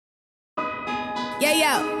Yeah,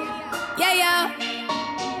 yo. Yeah, yo.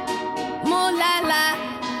 Moon la la.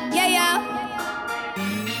 Yeah, yo.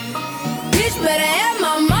 Bitch better have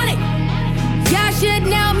my money. Y'all should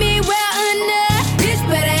know me well enough. Bitch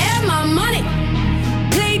better have my money.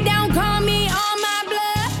 Play down, call me on my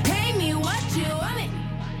blood. Pay me what you want me.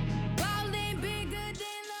 Ballin' bigger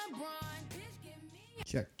than LeBron. Bitch, give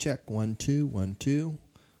me. Check. 1 2 1 2.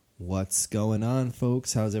 What's going on,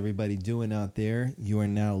 folks? How's everybody doing out there? You are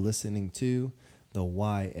now listening to the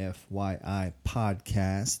YFYI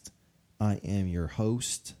podcast. I am your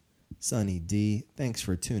host, Sonny D. Thanks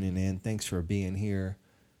for tuning in. Thanks for being here,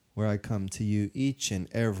 where I come to you each and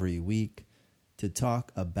every week to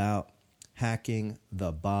talk about hacking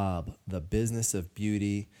the bob, the business of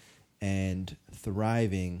beauty, and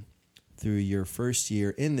thriving through your first year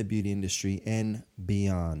in the beauty industry and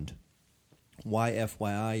beyond.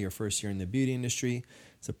 YFYI, your first year in the beauty industry.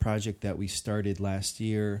 It's a project that we started last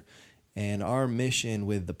year, and our mission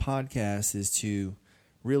with the podcast is to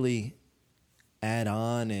really add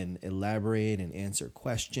on and elaborate and answer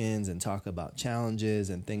questions and talk about challenges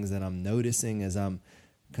and things that I'm noticing as I'm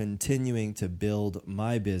continuing to build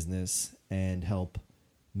my business and help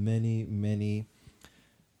many, many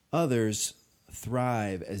others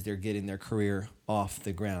thrive as they're getting their career off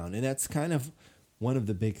the ground. And that's kind of one of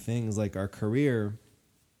the big things. Like, our career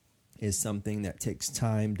is something that takes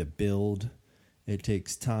time to build. It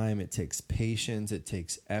takes time, it takes patience, it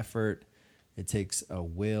takes effort, it takes a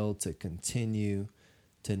will to continue,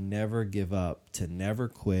 to never give up, to never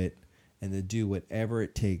quit, and to do whatever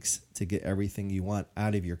it takes to get everything you want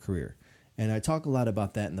out of your career. And I talk a lot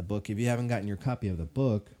about that in the book. If you haven't gotten your copy of the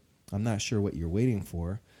book, I'm not sure what you're waiting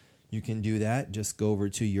for. You can do that. Just go over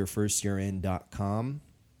to yourfirstyearin.com.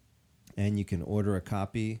 and you can order a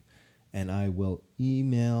copy, and I will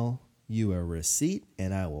email you a receipt,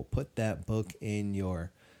 and I will put that book in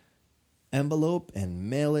your envelope and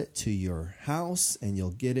mail it to your house, and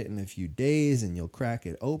you'll get it in a few days, and you'll crack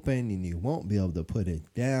it open, and you won't be able to put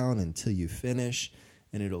it down until you finish,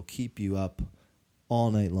 and it'll keep you up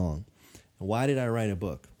all night long. Why did I write a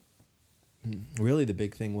book? Really, the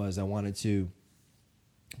big thing was I wanted to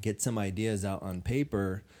get some ideas out on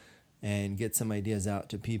paper and get some ideas out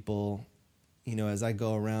to people. You know, as I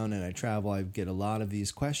go around and I travel, I get a lot of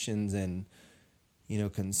these questions and,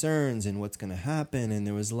 concerns and what's going to happen. And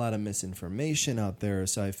there was a lot of misinformation out there.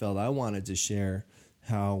 So I felt I wanted to share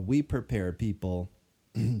how we prepare people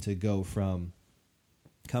to go from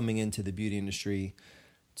coming into the beauty industry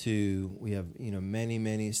to, we have, many,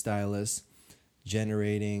 many stylists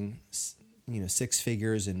generating, 6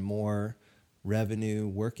 figures and more revenue,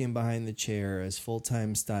 working behind the chair as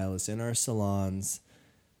full-time stylists in our salons.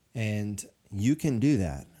 And you can do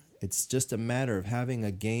that. It's just a matter of having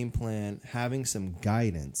a game plan, having some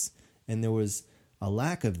guidance. And there was a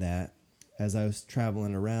lack of that as I was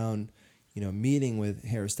traveling around, meeting with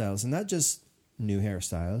hairstylists, and not just new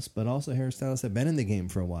hairstylists, but also hairstylists that have been in the game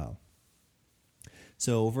for a while.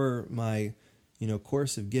 So over my,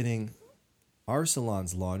 course of getting our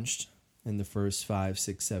salons launched in the first 5,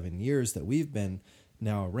 6, 7 years that we've been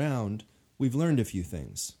now around, we've learned a few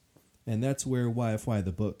things. And that's where YFY,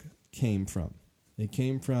 the book, came from. It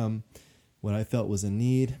came from what I felt was a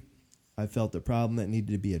need. I felt a problem that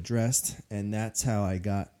needed to be addressed. And that's how I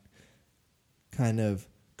got kind of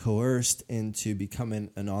coerced into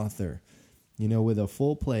becoming an author. With a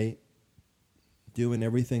full plate, doing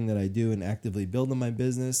everything that I do and actively building my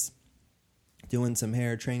business, doing some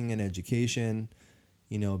hair training and education,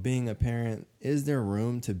 being a parent. Is there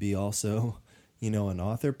room to be also, an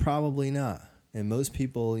author? Probably not. And most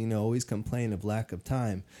people, always complain of lack of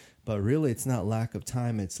time. But really, it's not lack of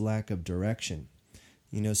time, it's lack of direction.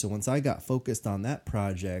 So once I got focused on that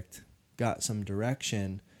project, got some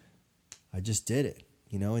direction, I just did it.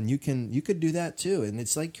 And you could do that too. And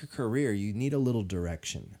it's like your career. You need a little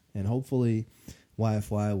direction. And hopefully,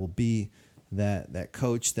 YFY will be that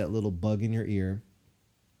coach, that little bug in your ear.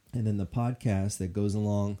 And then the podcast that goes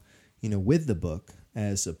along, with the book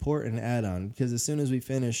as support and add-on. Because as soon as we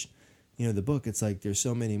finish, the book, it's like there's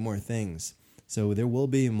so many more things. So there will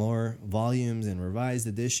be more volumes and revised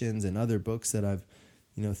editions and other books that I've,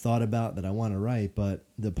 thought about that I want to write. But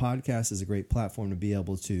the podcast is a great platform to be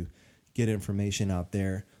able to get information out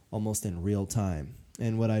there almost in real time.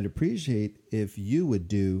 And what I'd appreciate if you would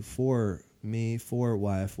do for me, for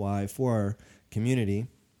YFY, for our community,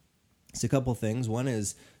 it's a couple things. One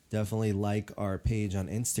is definitely like our page on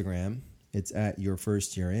Instagram. It's at Your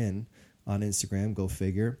First Year In on Instagram. Go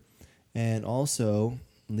figure. And also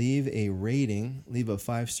leave a rating, leave a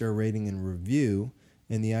 5-star rating and review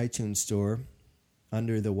in the iTunes store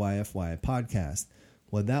under the YFY podcast.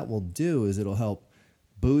 What that will do is it'll help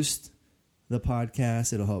boost the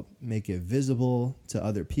podcast. It'll help make it visible to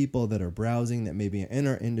other people that are browsing, that may be in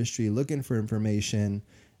our industry looking for information.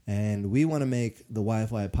 And we want to make the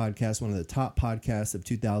Wi-Fi podcast one of the top podcasts of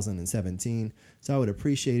 2017. So I would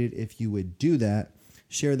appreciate it if you would do that.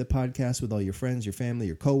 Share the podcast with all your friends, your family,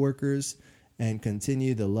 your coworkers, and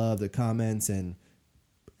continue to love the comments and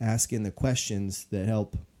asking the questions that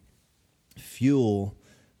help fuel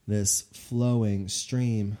this flowing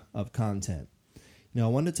stream of content. Now, I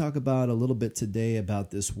want to talk about a little bit today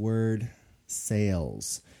about this word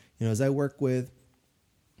sales. As I work with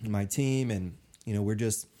my team and, we're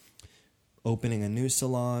just opening a new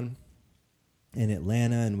salon in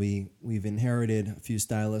Atlanta, and we've inherited a few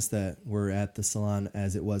stylists that were at the salon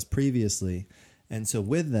as it was previously. And so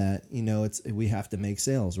with that, we have to make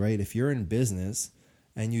sales, right? If you're in business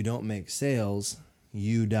and you don't make sales,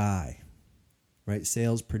 you die, right?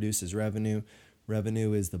 Sales produces revenue.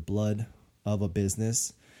 Revenue is the blood of a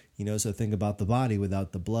business. So think about the body.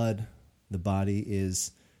 Without the blood, the body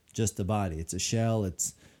is just a body. It's a shell.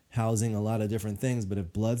 It's housing a lot of different things. But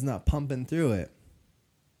if blood's not pumping through it,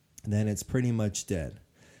 then it's pretty much dead.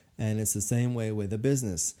 And it's the same way with a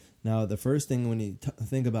business. Now, the first thing when you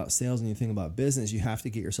think about sales and you think about business, you have to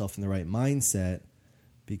get yourself in the right mindset,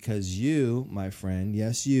 because you, my friend,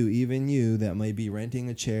 yes, you, even you that may be renting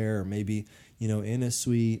a chair or maybe, in a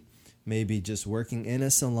suite, maybe just working in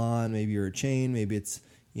a salon, maybe you're a chain, maybe it's,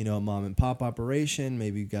 a mom and pop operation,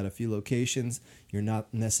 maybe you've got a few locations, you're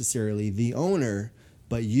not necessarily the owner,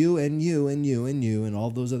 but you and you and you and you and all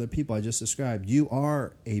those other people I just described, you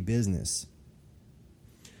are a business.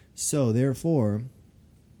 So therefore,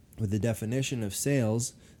 with the definition of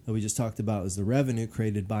sales that we just talked about is the revenue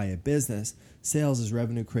created by a business, sales is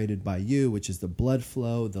revenue created by you, which is the blood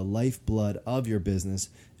flow, the lifeblood of your business.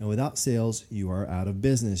 And without sales, you are out of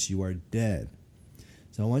business. You are dead.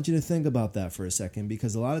 So I want you to think about that for a second,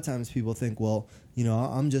 because a lot of times people think, well,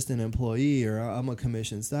 I'm just an employee, or I'm a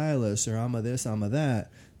commissioned stylist, or I'm a this, I'm a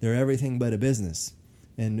that. They're everything but a business.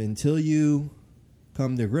 And until you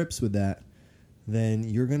come to grips with that, then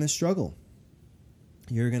you're going to struggle.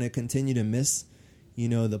 You're going to continue to miss,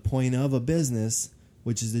 the point of a business,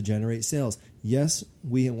 which is to generate sales. Yes,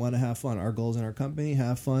 we want to have fun. Our goals in our company,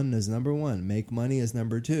 have fun is number one. Make money is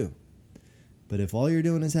number two. But if all you're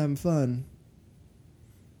doing is having fun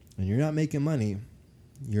and you're not making money,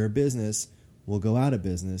 your business will go out of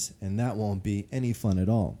business, and that won't be any fun at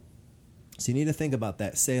all. So you need to think about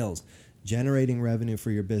that. Sales, generating revenue for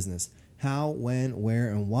your business. How, when, where,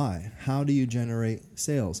 and why? How do you generate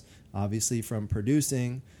sales? Obviously from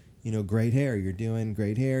producing, great hair. You're doing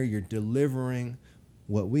great hair. You're delivering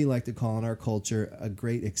what we like to call in our culture a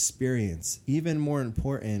great experience. Even more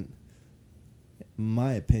important, in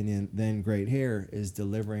my opinion, than great hair is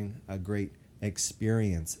delivering a great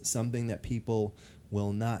experience. Something that people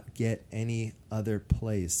will not get any other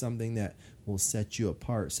place. Something that will set you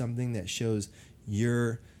apart. Something that shows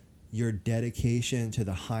your dedication to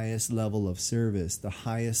the highest level of service, the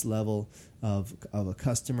highest level of a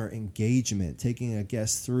customer engagement, taking a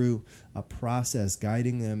guest through a process,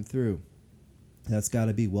 guiding them through. That's got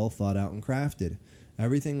to be well thought out and crafted.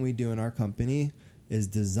 Everything we do in our company is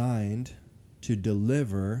designed to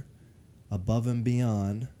deliver above and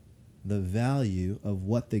beyond the value of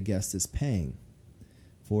what the guest is paying.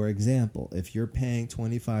 For example, if you're paying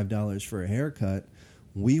 $25 for a haircut,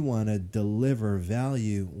 we want to deliver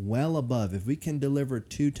value well above. If we can deliver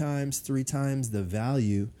 2 times, 3 times the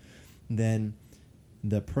value, then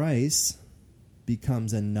the price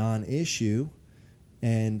becomes a non-issue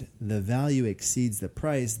and the value exceeds the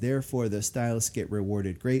price. Therefore, the stylists get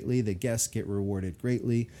rewarded greatly. The guests get rewarded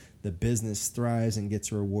greatly. The business thrives and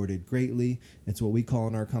gets rewarded greatly. It's what we call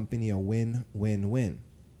in our company a win-win-win.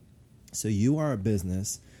 So you are a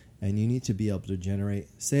business and you need to be able to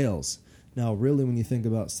generate sales. Now, really, when you think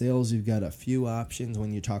about sales, you've got a few options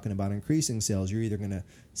when you're talking about increasing sales. You're either going to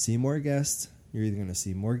see more guests, you're either going to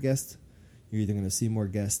see more guests,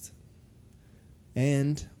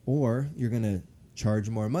 and or you're going to charge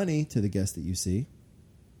more money to the guests that you see,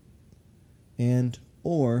 and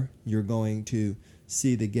or you're going to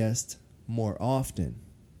see the guest more often.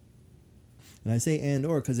 And I say and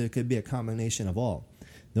or because it could be a combination of all.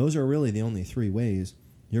 Those are really the only 3 ways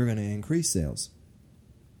you're going to increase sales.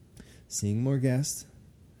 Seeing more guests,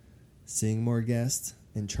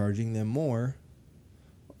 and charging them more,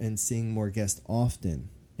 and seeing more guests often,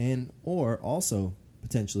 and or also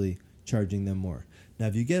potentially charging them more. Now,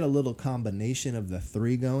 if you get a little combination of the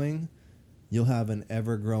 3 going, you'll have an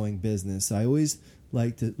ever-growing business. I always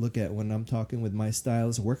like to look at when I'm talking with my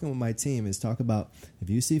stylists, working with my team, is talk about if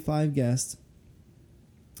you see 5 guests,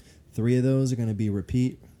 3 of those are going to be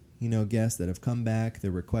repeat guests that have come back,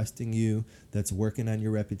 they're requesting you, that's working on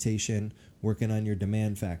your reputation, working on your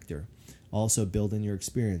demand factor, also building your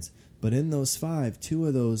experience. But in those 5, 2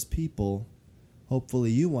 of those people,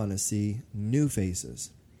 hopefully you want to see new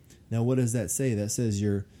faces. Now, what does that say? That says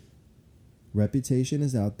your reputation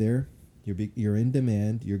is out there, you're in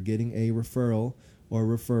demand, you're getting a referral or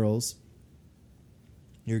referrals,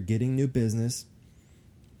 you're getting new business,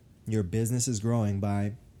 your business is growing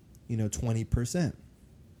by 20%.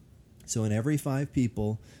 So in every 5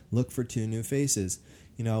 people, look for 2 new faces.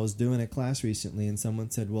 I was doing a class recently and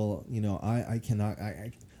someone said, well, I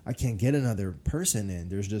can't get another person in.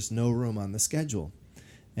 There's just no room on the schedule.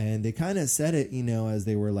 And they kind of said it, as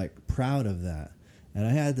they were like proud of that. And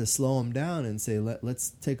I had to slow them down and say,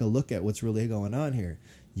 let's take a look at what's really going on here.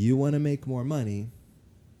 You want to make more money.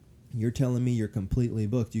 You're telling me you're completely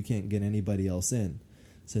booked. You can't get anybody else in.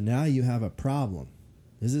 So now you have a problem.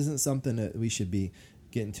 This isn't something that we should be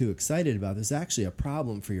getting too excited about. This is actually a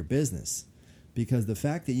problem for your business, because the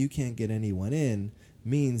fact that you can't get anyone in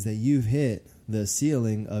means that you've hit the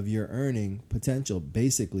ceiling of your earning potential.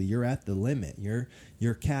 Basically, you're at the limit.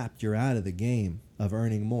 You're capped. You're out of the game of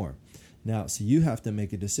earning more. Now, so you have to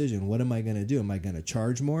make a decision. What am I going to do? Am I going to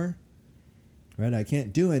charge more? Right? I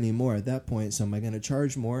can't do any more at that point. So am I going to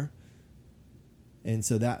charge more? And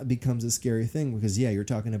so that becomes a scary thing, because you're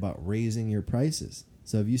talking about raising your prices.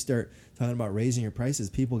 So if you start talking about raising your prices,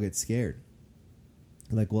 people get scared.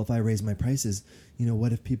 Like, well, if I raise my prices,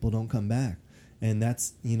 what if people don't come back? And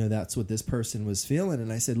that's what this person was feeling.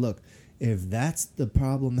 And I said, look, if that's the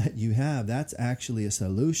problem that you have, that's actually a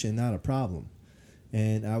solution, not a problem.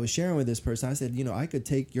 And I was sharing with this person, I said, I could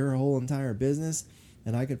take your whole entire business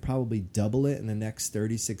and I could probably double it in the next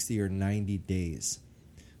 30, 60, or 90 days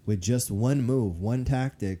with just one move, one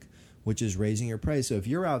tactic, which is raising your price. So if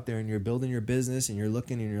you're out there and you're building your business and you're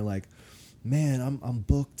looking and you're like, man, I'm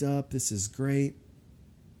booked up, this is great,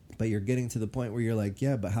 but you're getting to the point where you're like,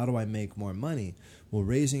 yeah, but how do I make more money? Well,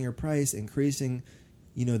 raising your price, increasing,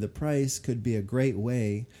 the price could be a great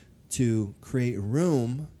way to create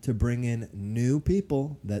room to bring in new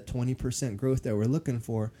people, that 20% growth that we're looking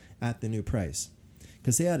for at the new price.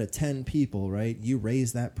 Because say out of 10 people, right, you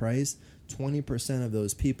raise that price, 20% of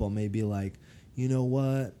those people may be like, you know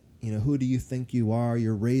what, who do you think you are?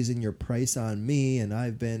 You're raising your price on me, and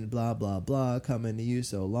I've been blah, blah, blah, coming to you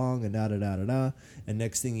so long, and da-da-da-da-da. And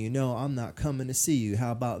next thing you know, I'm not coming to see you.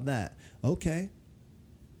 How about that? Okay.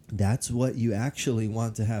 That's what you actually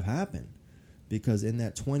want to have happen. Because in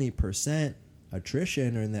that 20%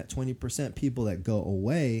 attrition, or in that 20% people that go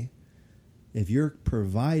away, if you're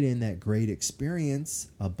providing that great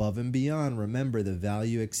experience above and beyond, remember the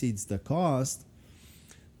value exceeds the cost,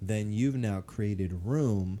 then you've now created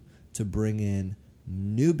room to bring in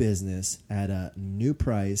new business at a new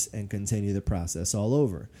price and continue the process all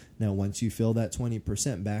over. Now, once you fill that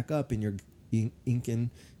 20% back up and you're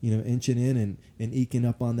inching in and eking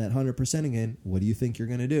up on that 100% again, what do you think you're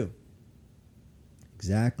going to do?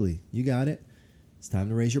 Exactly. You got it. It's time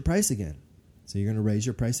to raise your price again. So you're going to raise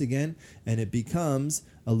your price again, and it becomes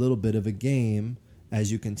a little bit of a game as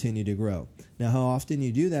you continue to grow. Now, how often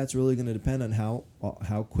you do that's really going to depend on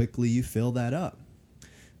how quickly you fill that up.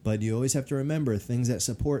 But you always have to remember things that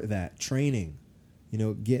support that. Training,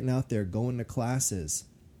 getting out there, going to classes,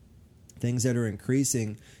 things that are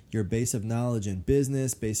increasing your base of knowledge in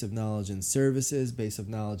business, base of knowledge in services, base of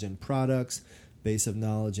knowledge in products, base of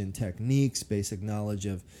knowledge in techniques, basic knowledge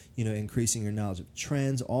of, increasing your knowledge of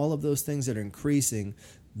trends. All of those things that are increasing,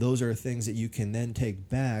 those are things that you can then take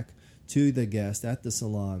back to the guest at the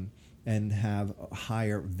salon and have a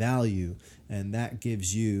higher value. And that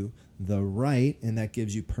gives you the right, and that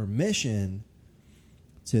gives you permission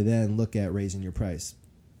to then look at raising your price.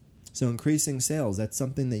 So increasing sales, that's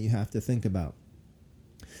something that you have to think about.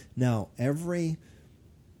 Now, every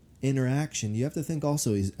interaction, you have to think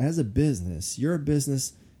also is, as a business, you're a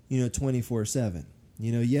business, 24/7.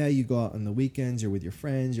 You go out on the weekends, you're with your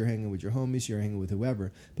friends, you're hanging with your homies, you're hanging with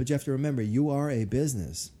whoever, but you have to remember you are a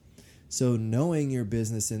business. So knowing your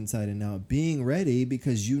business inside and out, being ready,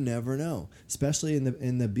 because you never know, especially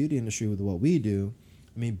in the beauty industry with what we do.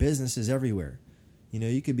 I mean, business is everywhere.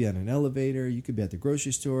 You could be on an elevator, you could be at the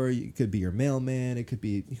grocery store, you could be your mailman, it could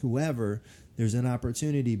be whoever. There's an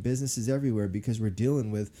opportunity. Business is everywhere because we're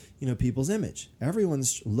dealing with, people's image.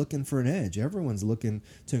 Everyone's looking for an edge. Everyone's looking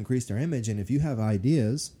to increase their image. And if you have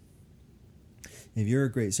ideas, if you're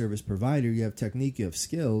a great service provider, you have technique, you have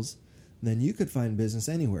skills, then you could find business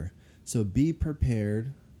anywhere. So be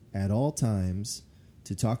prepared at all times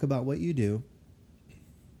to talk about what you do,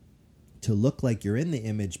 to look like you're in the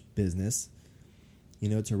image business,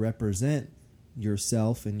 to represent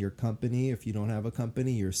yourself and your company. If you don't have a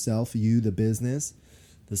company, yourself, you, the business,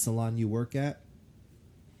 the salon you work at,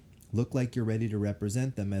 look like you're ready to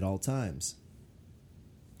represent them at all times.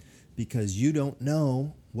 Because you don't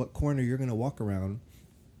know what corner you're going to walk around,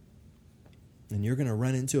 and you're going to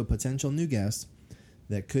run into a potential new guest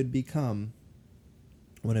that could become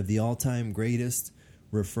one of the all-time greatest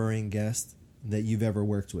referring guests that you've ever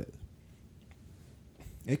worked with.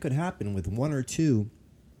 It could happen with one or two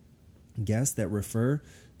guests that refer,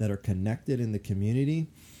 that are connected in the community.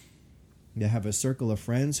 They have a circle of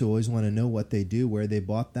friends who always want to know what they do, where they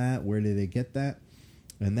bought that, where did they get that.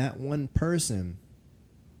 And that one person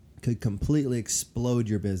could completely explode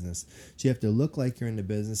your business. So you have to look like you're in the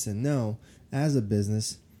business and know, as a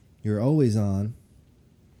business, you're always on.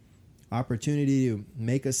 Opportunity to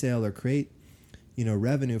make a sale or create,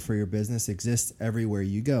 revenue for your business exists everywhere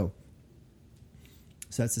you go.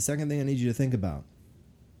 So that's the second thing I need you to think about.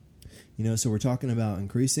 So we're talking about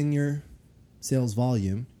increasing your sales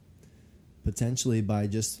volume, potentially by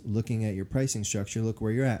just looking at your pricing structure, look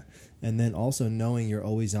where you're at. And then also knowing you're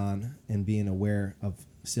always on and being aware of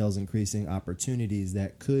sales increasing opportunities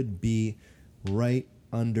that could be right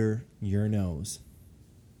under your nose.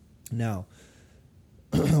 Now,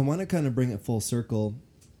 I want to kind of bring it full circle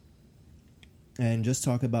and just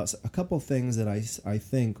talk about a couple things that I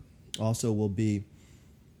think also will be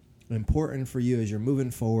important for you as you're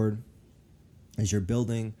moving forward, as you're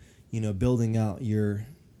building out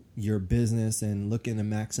your business and looking to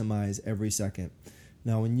maximize every second.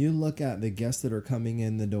 Now, when you look at the guests that are coming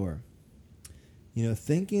in the door,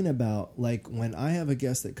 thinking about, like, when I have a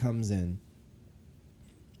guest that comes in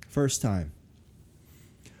first time,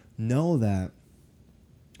 know that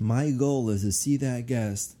my goal is to see that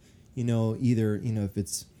guest, either, if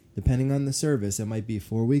it's depending on the service, it might be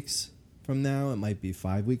 4 weeks from now, it might be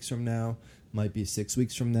 5 weeks from now, it might be 6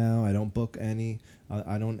 weeks from now. I don't book any.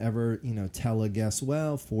 I don't ever, tell a guest,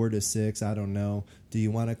 4 to 6, I don't know. Do you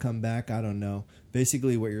want to come back? I don't know.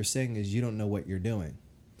 Basically, what you're saying is you don't know what you're doing.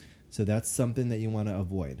 So that's something that you want to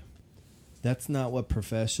avoid. That's not what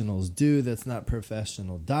professionals do. That's not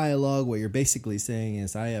professional dialogue. What you're basically saying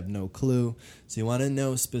is, I have no clue. So you want to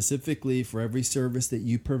know specifically for every service that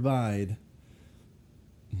you provide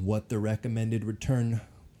what the recommended return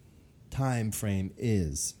time frame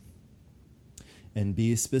is. And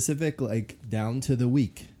be specific, like down to the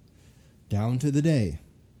week, down to the day.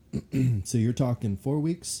 So you're talking 4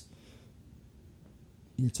 weeks,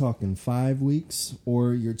 you're talking 5 weeks,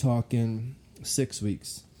 or you're talking 6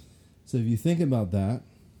 weeks. So if you think about that,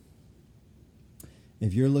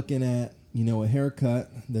 if you're looking at, a haircut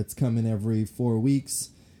that's coming every 4 weeks,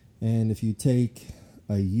 and if you take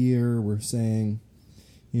a year, we're saying,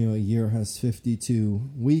 a year has 52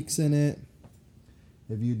 weeks in it.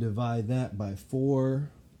 If you divide that by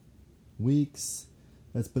 4 weeks,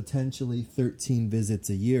 that's potentially 13 visits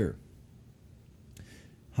a year.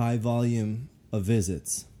 High volume of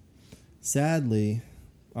visits. Sadly,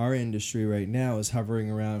 our industry right now is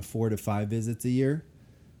hovering around 4 to 5 visits a year,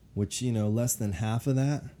 which, less than half of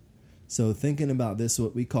that. So thinking about this,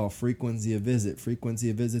 what we call frequency of visit. Frequency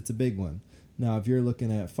of visit's a big one. Now, if you're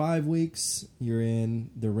looking at 5 weeks, you're in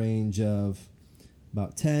the range of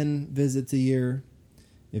about 10 visits a year.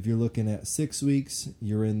 If you're looking at 6 weeks,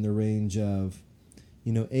 you're in the range of,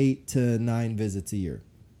 8 to 9 visits a year.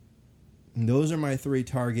 And those are my 3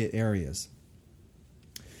 target areas.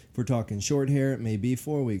 If we're talking short hair, it may be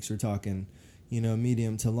 4 weeks. We're talking,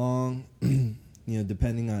 medium to long,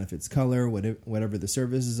 depending on if it's color, whatever the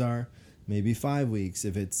services are, maybe 5 weeks.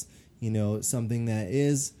 If it's, something that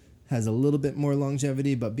has a little bit more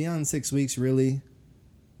longevity, but beyond 6 weeks, really,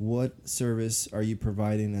 what service are you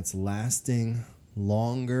providing that's lasting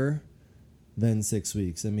longer than 6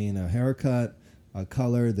 weeks? I mean, a haircut, a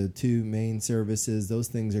color, the 2 main services, those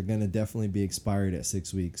things are going to definitely be expired at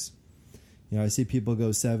 6 weeks. I see people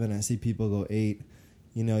go 7, I see people go 8.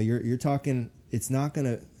 You're talking, it's not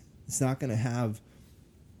going to have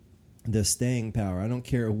the staying power. I don't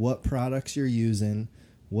care what products you're using,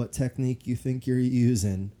 what technique you think you're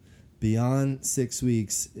using. Beyond 6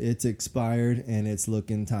 weeks, it's expired and it's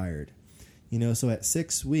looking tired. So at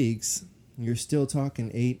 6 weeks, you're still talking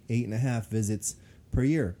 8.5 visits per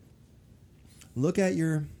year. Look at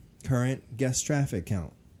your current guest traffic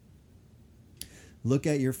count. Look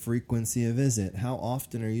at your frequency of visit. How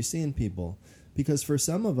often are you seeing people? Because for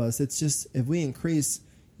some of us, it's just, if we increase,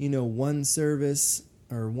 one service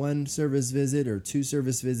or 1 service visit or 2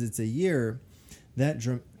 service visits a year, that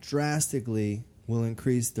drastically will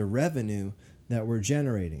increase the revenue that we're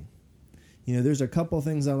generating. There's a couple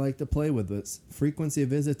things I like to play with. This frequency of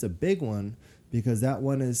visit's a big one, because that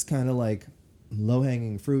one is kind of like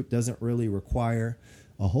low-hanging fruit doesn't really require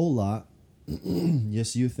a whole lot.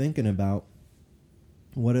 Just you thinking about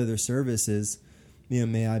what other services,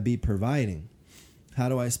 may I be providing? How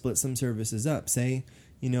do I split some services up? Say,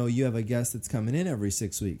 you have a guest that's coming in every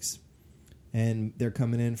 6 weeks and they're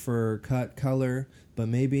coming in for cut, color, but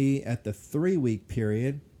maybe at the 3-week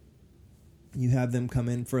period, you have them come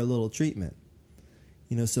in for a little treatment.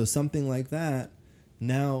 So something like that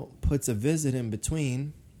now puts a visit in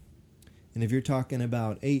between. And if you're talking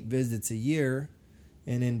about 8 visits a year,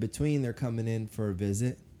 and in between they're coming in for a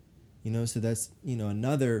visit, so that's,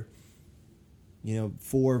 another,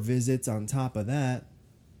 4 visits on top of that.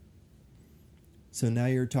 So now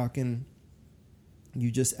you're talking,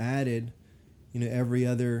 you just added, every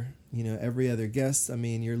other guest. I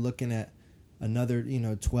mean, you're looking at another,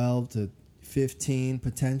 12 to 15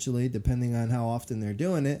 potentially, depending on how often they're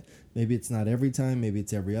doing it. Maybe it's not every time, maybe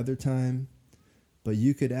it's every other time. But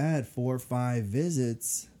you could add 4 or 5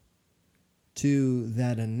 visits to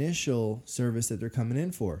that initial service that they're coming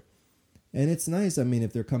in for. And it's nice,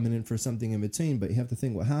 if they're coming in for something in between, but you have to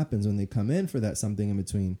think what happens when they come in for that something in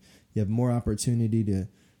between. You have more opportunity to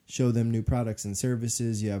show them new products and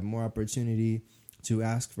services. You have more opportunity to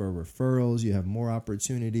ask for referrals. You have more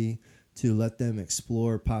opportunity to let them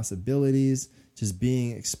explore possibilities, just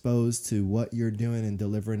being exposed to what you're doing and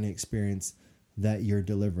delivering the experience that you're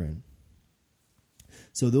delivering.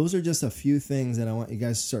 So those are just a few things that I want you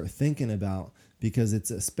guys to start thinking about, because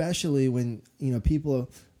it's especially when,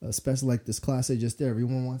 people, especially like this class I just did,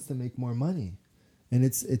 everyone wants to make more money. And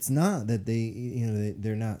it's not that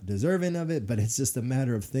they're not deserving of it, but it's just a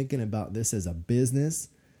matter of thinking about this as a business,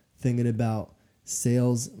 thinking about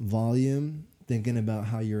sales volume, thinking about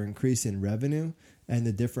how you're increasing revenue and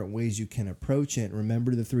the different ways you can approach it.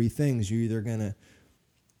 Remember the 3 things. You're either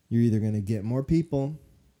gonna get more people,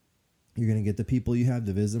 you're gonna get the people you have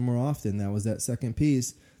to visit more often. That was that second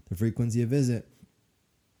piece, the frequency of visit.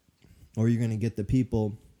 Or you're gonna get the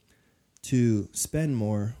people to spend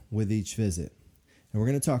more with each visit. And we're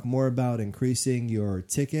going to talk more about increasing your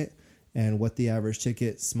ticket and what the average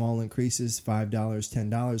ticket, small increases, $5,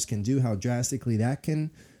 $10 can do, how drastically that can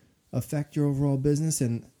affect your overall business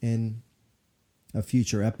in a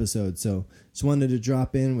future episode. So just wanted to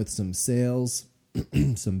drop in with some sales,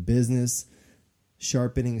 some business,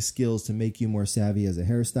 sharpening skills to make you more savvy as a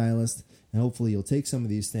hairstylist. And hopefully you'll take some of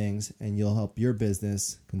these things and you'll help your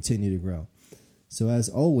business continue to grow. So as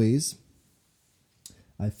always,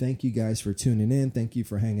 I thank you guys for tuning in. Thank you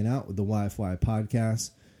for hanging out with the YFY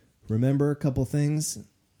podcast. Remember a couple things.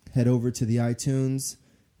 Head over to the iTunes,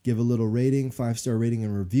 give a little rating, 5-star rating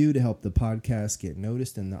and review to help the podcast get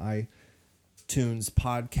noticed in the iTunes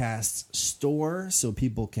podcast store so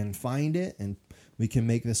people can find it and we can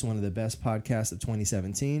make this one of the best podcasts of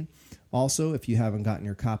 2017. Also, if you haven't gotten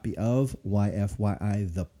your copy of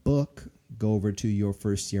YFYI the book, go over to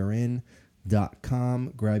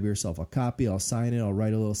yourfirstyearin.com, grab yourself a copy. I'll sign it. I'll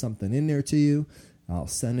write a little something in there to you. I'll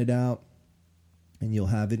send it out and you'll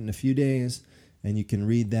have it in a few days and you can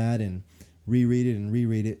read that and reread it and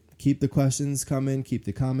reread it. Keep the questions coming. Keep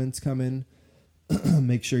the comments coming.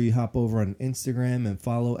 Make sure you hop over on Instagram and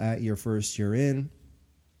follow at yourfirstyearin.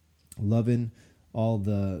 Loving all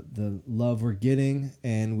the love we're getting.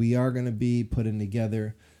 And we are going to be putting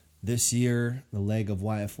together this year the leg of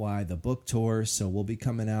YFY, the book tour. So we'll be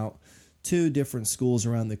coming out 2 different schools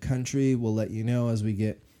around the country. We'll let you know as we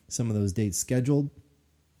get some of those dates scheduled.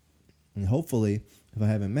 And hopefully, if I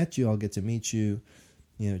haven't met you, I'll get to meet you,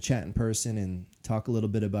 chat in person and talk a little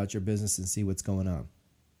bit about your business and see what's going on.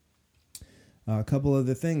 A couple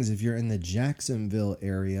other things. If you're in the Jacksonville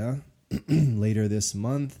area, later this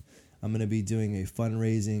month, I'm going to be doing a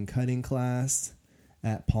fundraising cutting class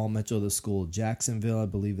at Paul Mitchell, the school, Jacksonville. I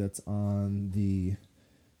believe that's on the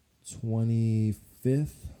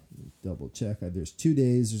 25th. Double check. There's 2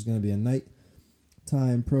 days. There's going to be a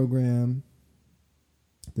nighttime program.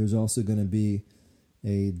 There's also going to be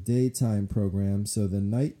a daytime program. So the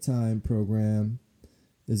nighttime program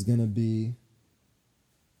is going to be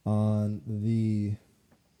on the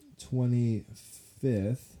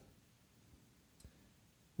 25th.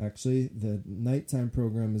 Actually, the nighttime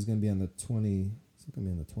program is going to be on the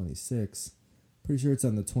 26th. Pretty sure it's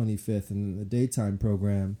on the 25th. And the daytime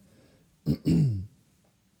program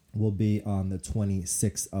will be on the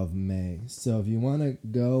 26th of May. So if you want to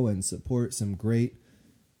go and support some great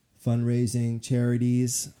fundraising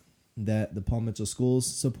charities that the Paul Mitchell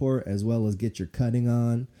schools support, as well as get your cutting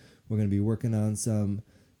on, we're going to be working on some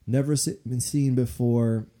never been seen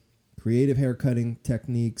before creative hair cutting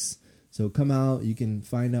techniques. So come out. You can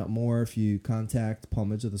find out more if you contact Paul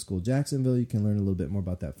Mitchell, the school, Jacksonville. You can learn a little bit more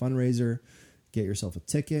about that fundraiser. get yourself a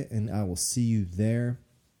ticket, and I will see you there.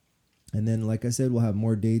 And then, like I said, we'll have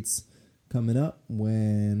more dates coming up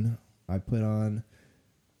when I put on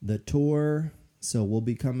the tour. So we'll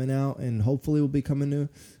be coming out, and hopefully we'll be coming to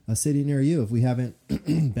a city near you. If we haven't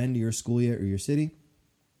been to your school yet or your city,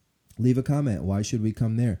 leave a comment. Why should we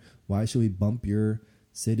come there? Why should we bump your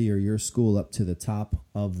city or your school up to the top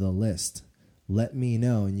of the list? Let me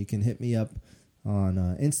know, and you can hit me up on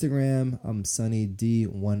Instagram. I'm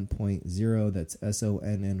SonnyD1.0. That's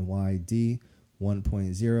SONNYD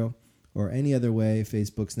 1.0. Or any other way,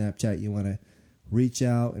 Facebook, Snapchat, you want to reach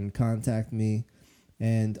out and contact me.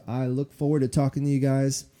 And I look forward to talking to you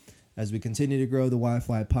guys as we continue to grow the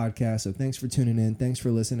YFY podcast. So thanks for tuning in. Thanks for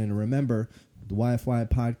listening. And remember, the YFY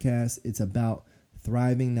podcast, it's about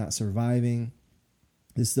thriving, not surviving.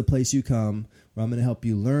 This is the place you come where I'm going to help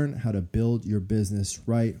you learn how to build your business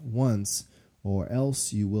right once, or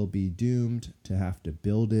else you will be doomed to have to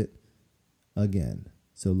build it again.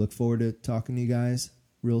 So look forward to talking to you guys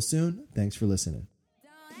real soon. Thanks for listening.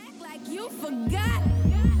 Don't act like you forgot.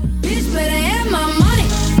 Bitch better have my money.